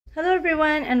Hello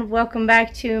everyone and welcome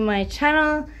back to my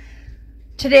channel.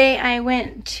 Today I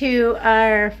went to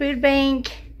our food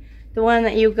bank, the one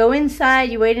that you go inside,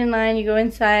 you wait in line, you go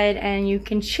inside and you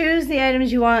can choose the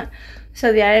items you want.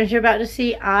 So the items you're about to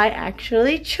see, I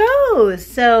actually chose.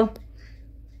 So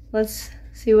let's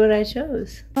see what I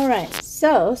chose. Alright,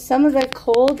 so some of the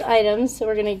cold items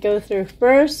we're going to go through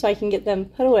first so I can get them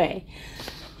put away.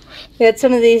 We had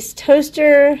some of these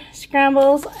toaster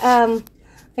scrambles.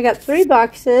 I got 3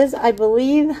 boxes. I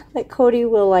believe that Cody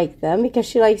will like them because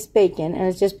she likes bacon, and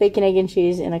it's just bacon, egg, and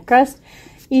cheese in a crust.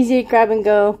 Easy grab and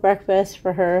go breakfast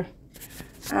for her.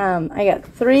 I got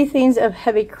 3 things of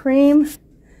heavy cream.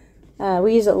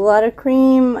 We use a lot of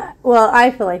cream. Well, I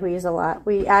feel like we use a lot.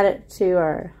 We add it to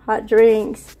our hot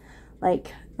drinks,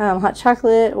 like hot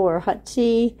chocolate or hot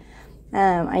tea.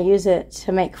 I use it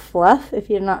to make fluff, if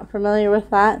you're not familiar with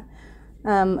that.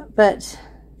 But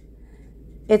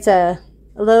it's a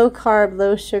low carb,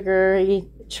 low sugar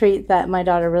treat that my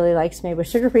daughter really likes made with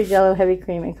sugar-free Jell-O, heavy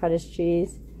cream, and cottage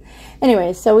cheese.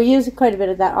 Anyway, so we use quite a bit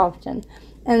of that often.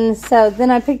 And so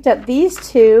then I picked up these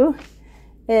 2.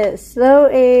 It's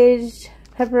slow-aged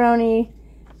pepperoni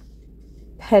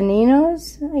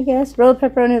paninos, I guess. Rolled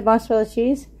pepperoni with mozzarella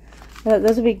cheese.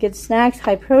 Those would be good snacks.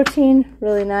 High protein,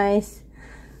 really nice.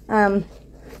 I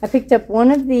picked up one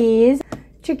of these.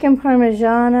 Chicken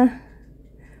parmigiana,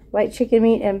 white chicken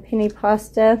meat, and penne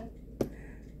pasta.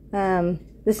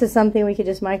 This is something we could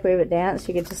just microwave at dance.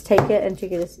 You could just take it and you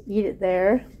could just eat it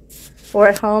there. Or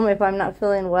at home if I'm not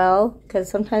feeling well. Because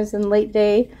sometimes in the late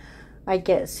day, I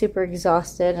get super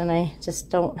exhausted and I just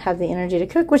don't have the energy to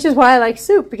cook. Which is why I like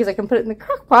soup, because I can put it in the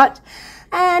crock pot.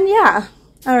 And yeah.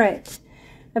 Alright.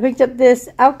 I picked up this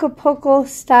Acapulco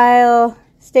style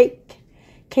steak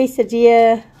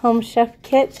quesadilla home chef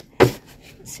kit.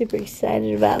 Super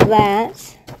excited about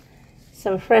that.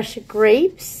 Some fresh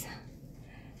grapes.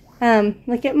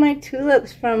 Look at my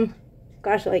tulips from,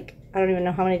 gosh, like, I don't even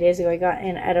know how many days ago I got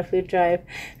in at a food drive.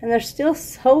 And they're still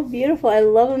so beautiful. I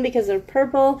love them because they're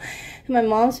purple. And my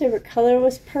mom's favorite color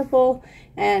was purple.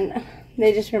 And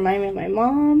they just remind me of my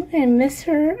mom. I miss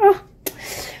her. Oh.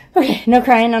 Okay, no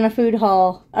crying on a food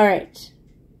haul. Alright.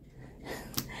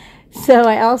 So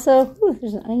I also, ooh,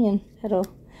 there's an onion petal.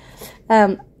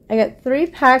 I got 3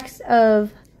 packs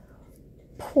of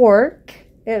pork.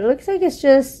 It looks like it's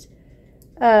just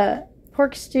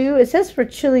pork stew. It says for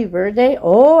chili verde.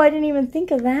 Oh, I didn't even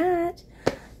think of that.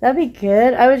 That'd be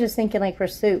good. I was just thinking like for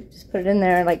soup. Just put it in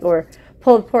there, like, or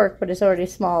pulled pork, but it's already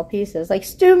small pieces. Like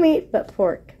stew meat, but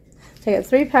pork. So I got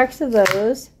 3 packs of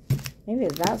those. Maybe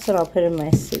that's what I'll put in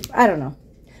my soup. I don't know.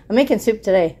 I'm making soup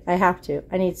today. I have to.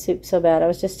 I need soup so bad. I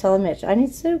was just telling Mitch, I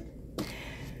need soup.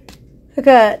 I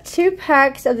got 2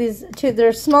 packs of these.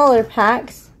 They're smaller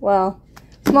packs. Well,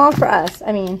 small for us.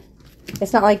 I mean,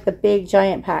 it's not like the big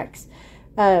giant packs.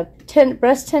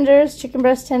 Breast tenders, chicken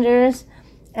breast tenders,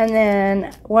 and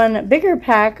then 1 bigger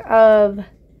pack of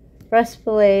breast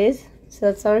fillets. So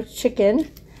that's our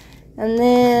chicken. And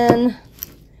then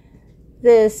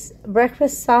this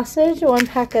breakfast sausage, 1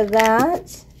 pack of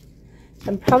that.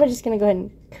 I'm probably just going to go ahead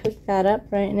and cook that up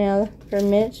right now for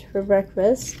Mitch for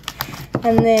breakfast.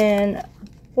 And then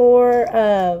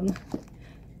 4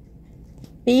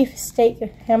 beef steak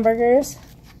hamburgers.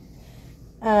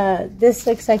 This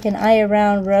looks like an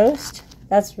eye-around roast.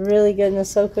 That's really good in the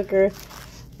slow cooker.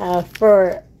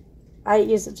 I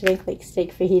use it to make like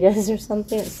steak fajitas or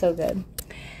something. It's so good.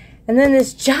 And then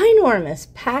this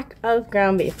ginormous pack of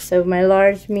ground beef. So my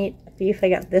large meat beef, I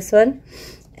got this one.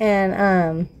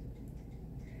 And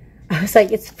I was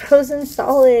like, it's frozen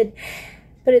solid,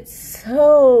 but it's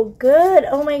so good.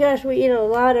 Oh my gosh, we eat a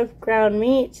lot of ground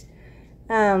meat.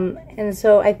 And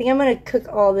so I think I'm going to cook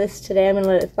all this today. I'm going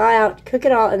to let it thaw out, cook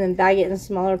it all, and then bag it in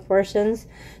smaller portions.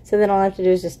 So then all I have to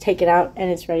do is just take it out, and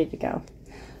it's ready to go.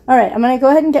 Alright, I'm going to go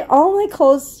ahead and get all my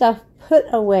cold stuff put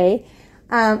away.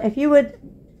 If you would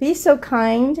be so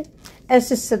kind as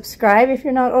to subscribe if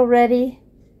you're not already.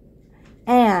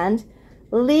 And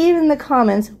leave in the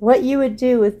comments what you would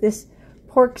do with this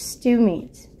pork stew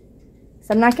meat.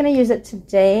 So I'm not going to use it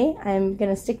today. I'm going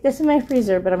to stick this in my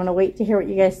freezer, but I'm going to wait to hear what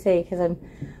you guys say because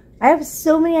I have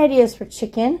so many ideas for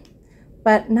chicken,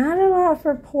 but not a lot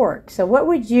for pork. So what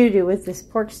would you do with this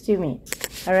pork stew meat?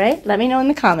 All right, let me know in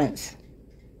the comments.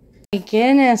 My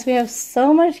goodness, we have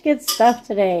so much good stuff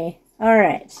today. All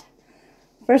right.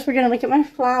 First, we're going to look at my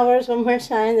flowers one more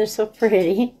time. They're so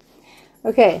pretty.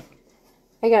 Okay.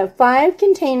 I got 5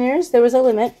 containers. There was a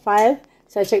limit, 5.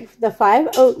 So I took the 5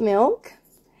 oat milk.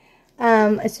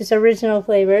 It's just original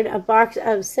flavored. A box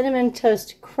of Cinnamon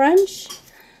Toast Crunch.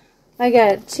 I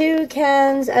got 2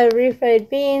 cans of refried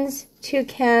beans, 2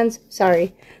 cans,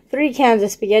 sorry, 3 cans of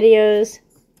SpaghettiOs,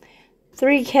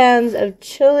 3 cans of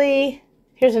chili.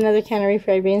 Here's another can of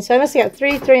refried beans. So I must have got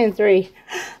 3, 3, and 3.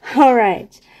 All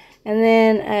right. And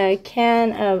then a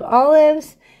can of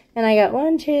olives. And I got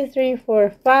 1, 2, 3, 4,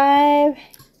 5.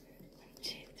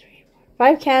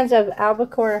 5 cans of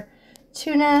albacore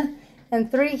tuna.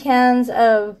 And 3 cans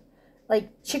of like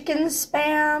chicken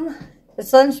spam.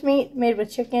 It's lunch meat made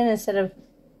with chicken instead of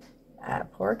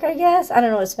pork, I guess. I don't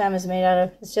know what spam is made out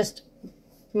of. It's just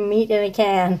meat in a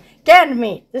can. Canned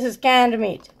meat. This is canned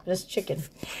meat. Just chicken.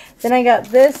 Then I got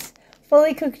this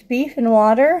fully cooked beef in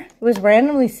water. It was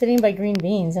randomly sitting by green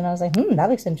beans. And I was like, that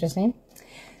looks interesting.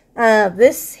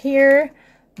 This here,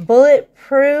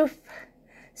 bulletproof,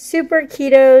 super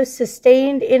keto,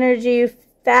 sustained energy,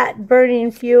 fat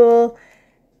burning fuel,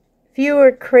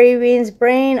 fewer cravings,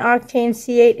 brain octane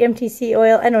C8 MTC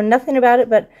oil. I know nothing about it,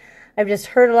 but I've just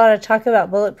heard a lot of talk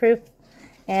about bulletproof.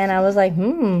 And I was like,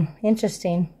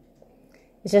 interesting.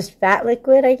 It's just fat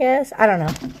liquid, I guess. I don't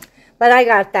know. But I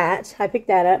got that. I picked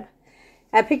that up.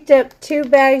 I picked up 2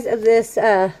 bags of this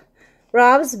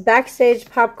Rob's Backstage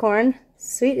popcorn.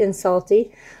 Sweet and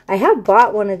salty. I have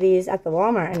bought one of these at the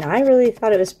Walmart, and I really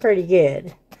thought it was pretty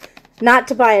good. Not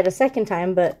to buy it a second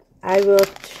time, but I will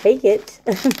take it.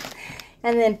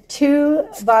 And then 2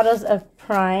 bottles of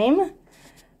Prime.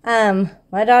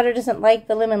 My daughter doesn't like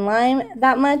the lemon lime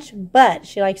that much, but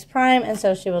she likes Prime, and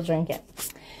so she will drink it.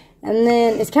 And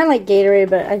then it's kind of like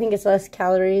Gatorade, but I think it's less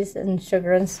calories and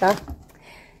sugar and stuff.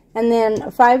 And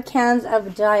then 5 cans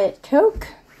of Diet Coke.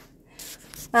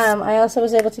 I also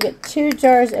was able to get 2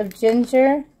 jars of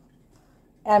ginger.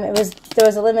 There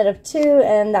was a limit of 2,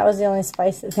 and that was the only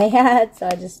spice that they had, so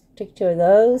I just took 2 of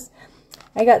those.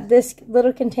 I got this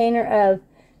little container of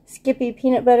Skippy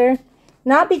peanut butter.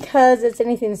 Not because it's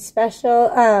anything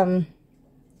special,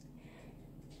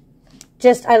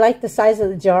 just I like the size of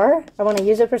the jar. I want to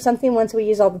use it for something once we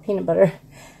use all the peanut butter.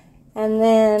 And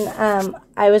then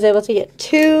I was able to get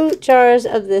 2 jars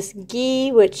of this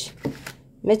ghee, which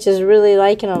Mitch is really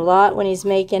liking a lot when he's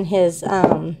making his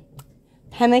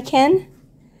pemmican.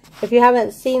 If you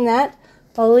haven't seen that,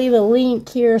 I'll leave a link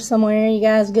here somewhere. You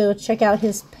guys go check out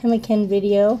his pemmican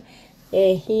video.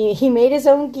 He made his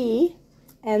own ghee.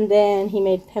 And then he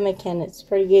made pemmican. It's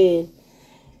pretty good.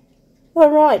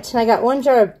 Alright, and I got 1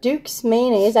 jar of Duke's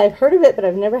mayonnaise. I've heard of it, but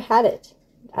I've never had it.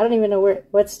 I don't even know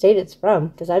what state it's from,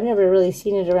 because I've never really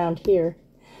seen it around here.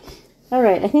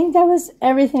 Alright, I think that was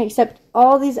everything except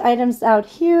all these items out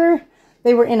here.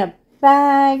 They were in a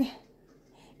bag.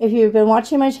 If you've been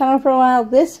watching my channel for a while,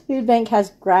 this food bank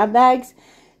has grab bags.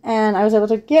 And I was able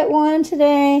to get one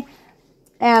today.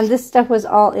 And this stuff was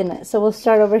all in it. So we'll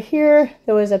start over here.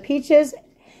 There was a peaches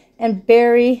and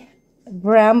berry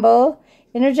bramble,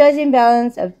 energizing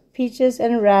balance of peaches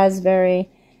and raspberry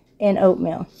in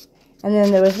oatmeal. And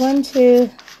then there was 1, 2,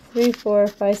 3, 4,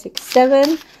 5, 6,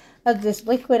 7 of this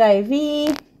liquid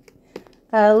IV,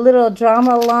 a little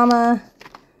Drama Llama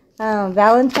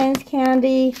Valentine's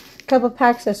candy, a couple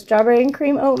packs of strawberry and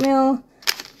cream oatmeal,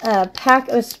 a pack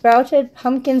of sprouted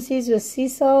pumpkin seeds with sea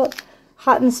salt,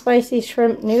 hot and spicy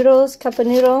shrimp noodles, cup of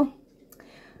noodle,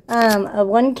 a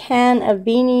 1 can of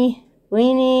Beanie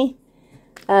Weenie,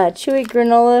 chewy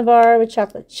granola bar with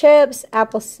chocolate chips,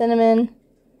 applesauce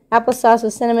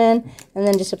with cinnamon, and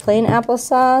then just a plain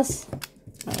applesauce.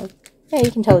 Yeah,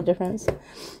 you can tell the difference.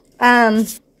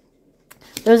 There's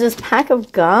this pack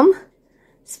of gum,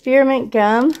 spearmint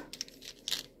gum,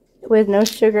 with no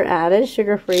sugar added,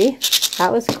 sugar-free.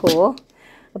 That was cool.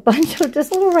 A bunch of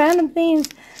just little random things.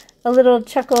 A little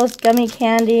Chuckles gummy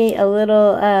candy, a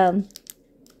little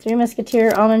Three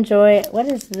Musketeer Almond Joy. What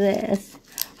is this?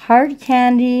 Hard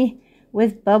candy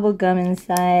with bubble gum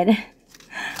inside.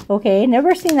 Okay,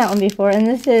 never seen that one before. And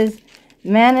this is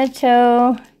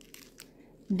Manito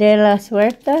de la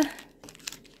Suerte.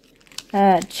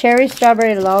 Cherry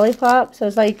strawberry lollipop. So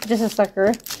it's like just a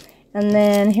sucker. And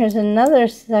then here's another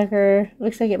sucker.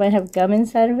 Looks like it might have gum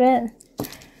inside of it.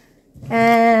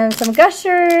 And some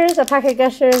Gushers, a pack of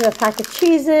Gushers, a pack of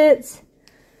Cheez-Its,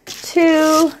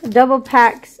 2 double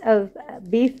packs of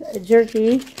beef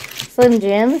jerky, Slim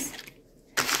Jims,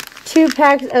 2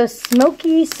 packs of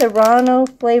smoky serrano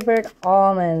flavored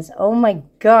almonds. Oh my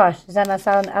gosh, does that not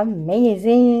sound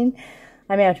amazing?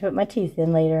 I may have to put my teeth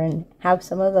in later and have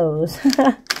some of those.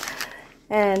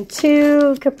 And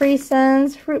 2 Capri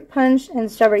Suns, fruit punch,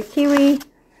 and strawberry kiwi.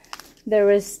 There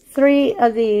was 3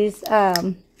 of these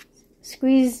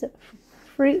squeeze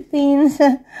fruit things,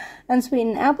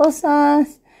 unsweetened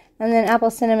applesauce, and then apple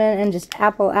cinnamon and just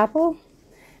apple.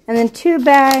 And then 2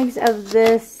 bags of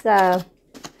this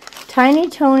Tiny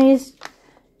Tony's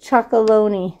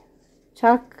Chocolonely.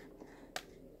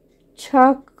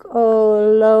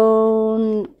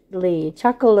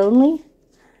 Chocolonely.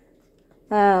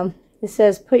 It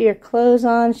says, put your clothes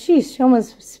on. Sheesh,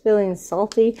 almost feeling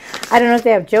salty. I don't know if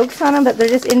they have jokes on them, but they're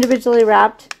just individually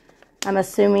wrapped. I'm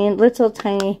assuming little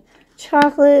tiny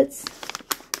chocolates.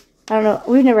 I don't know.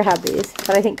 We've never had these,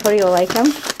 but I think Cody will like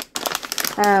them.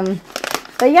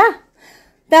 But yeah,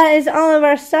 that is all of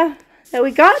our stuff that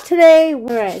we got today. All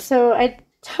right, so I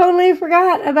totally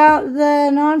forgot about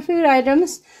the non-food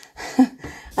items.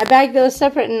 I bagged those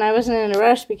separate and I wasn't in a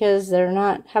rush because they're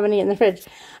not having it in the fridge.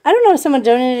 I don't know if someone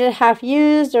donated it half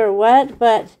used or what,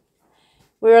 but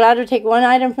we were allowed to take one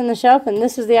item from the shelf and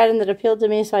this was the item that appealed to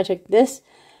me, so I took this.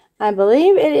 I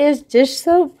believe it is dish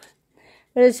soap,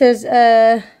 but it says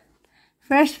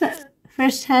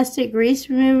fresh-tastic grease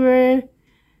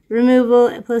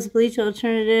removal plus bleach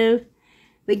alternative.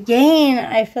 The Gain,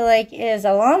 I feel like, is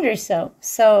a laundry soap,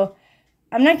 so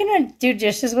I'm not going to do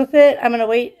dishes with it. I'm going to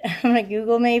wait. I'm going to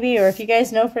Google maybe, or if you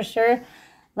guys know for sure,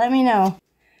 let me know.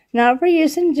 Not for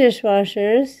use in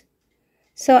dishwashers.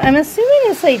 So I'm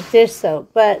assuming it's like dish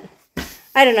soap, but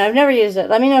I don't know. I've never used it.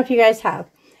 Let me know if you guys have.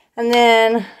 And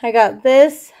then I got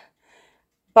this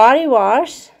body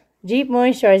wash, deep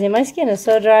moisturizing. My skin is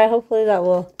so dry. Hopefully that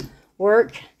will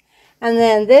work. And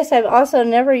then this I've also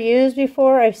never used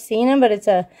before. I've seen them, but it's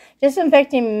a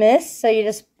disinfecting mist. So you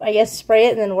just, I guess, spray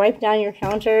it and then wipe down your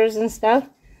counters and stuff.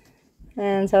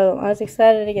 And so I was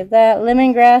excited to get that.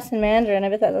 Lemongrass and mandarin. I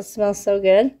bet that smells so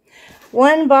good.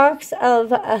 One box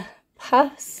of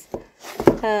puffs,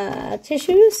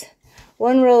 tissues.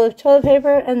 One roll of toilet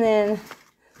paper. And then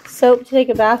soap to take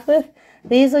a bath with.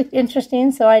 These looked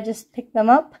interesting, so I just picked them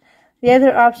up. The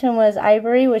other option was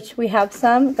ivory, which we have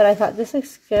some, but I thought this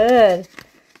looks good.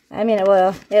 I mean,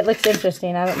 well, it looks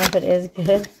interesting. I don't know if it is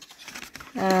good.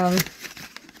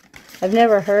 I've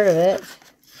never heard of it.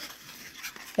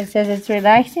 It says it's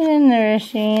relaxing and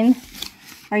nourishing.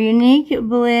 Our unique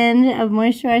blend of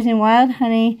moisturizing wild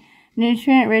honey,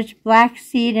 nutrient-rich black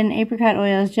seed and apricot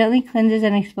oils gently cleanses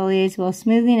and exfoliates while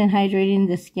smoothing and hydrating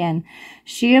the skin.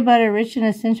 Shea butter, rich in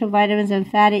essential vitamins and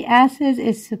fatty acids,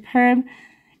 is a superb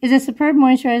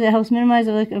moisturizer that helps minimize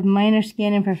the look of minor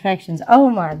skin imperfections. Oh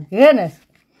my goodness.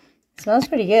 It smells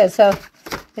pretty good. So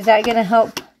is that going to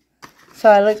help so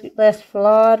I look less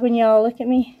flawed when y'all look at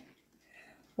me?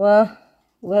 Well,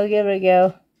 we'll give it a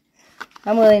go.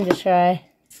 I'm willing to try.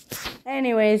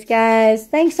 Anyways, guys,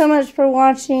 thanks so much for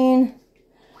watching.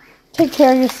 Take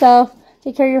care of yourself.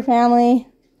 Take care of your family.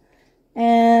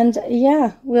 And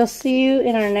yeah, we'll see you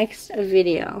in our next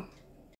video.